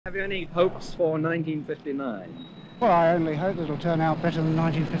Have you any hopes for 1959? Well, I only hope it'll turn out better than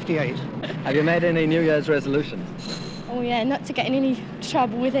 1958. Have you made any New Year's resolutions? Oh yeah, not to get in any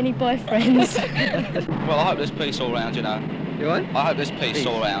trouble with any boyfriends. Well, I hope there's peace all round, you know. You what? I hope there's peace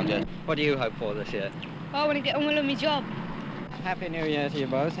all round, yeah. What do you hope for this year? I want to get on with my job. Happy New Year to you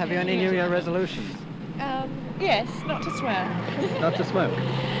both. Have you any New Year resolutions? Yes, not to swear. Not to smoke?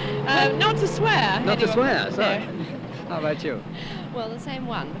 Not to swear. Not to swear, sorry. No. How about you? Well, the same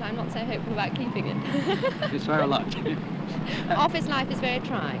one, but I'm not so hopeful about keeping it. You swear a lot. Office life is very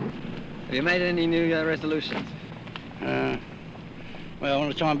trying. Have you made any New Year resolutions? Well, I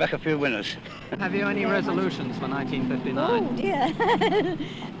want to try and back a few winners. Have you any resolutions for 1959? Oh dear.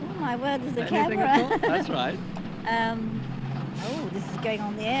 Oh my word, there's the Anything camera. at all? That's right. Oh, this is going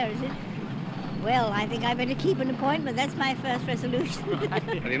on the air, is it? Well, I think I better keep an appointment. That's my first resolution.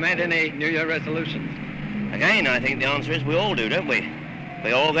 Have you made any New Year resolutions? Again, I think the answer is we all do, don't we?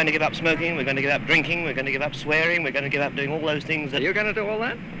 We're all going to give up smoking, we're going to give up drinking, we're going to give up swearing, we're going to give up doing all those things that... Are you going to do all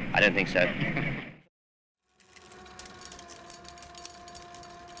that? I don't think so.